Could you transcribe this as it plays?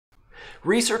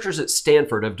Researchers at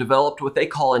Stanford have developed what they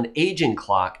call an aging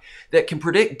clock that can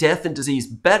predict death and disease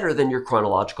better than your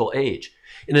chronological age.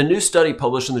 In a new study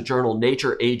published in the journal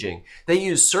Nature Aging, they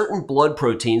used certain blood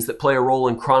proteins that play a role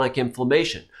in chronic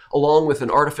inflammation, along with an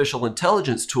artificial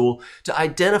intelligence tool to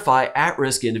identify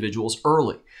at-risk individuals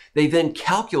early. They then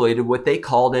calculated what they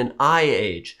called an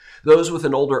iAge. Those with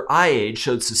an older iAge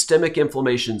showed systemic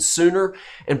inflammation sooner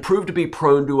and proved to be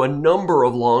prone to a number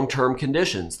of long-term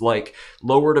conditions like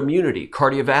lowered immunity,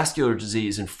 cardiovascular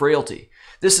disease, and frailty.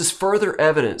 This is further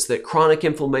evidence that chronic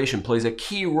inflammation plays a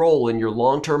key role in your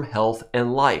long-term health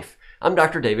and life. I'm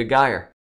Dr. David Geyer.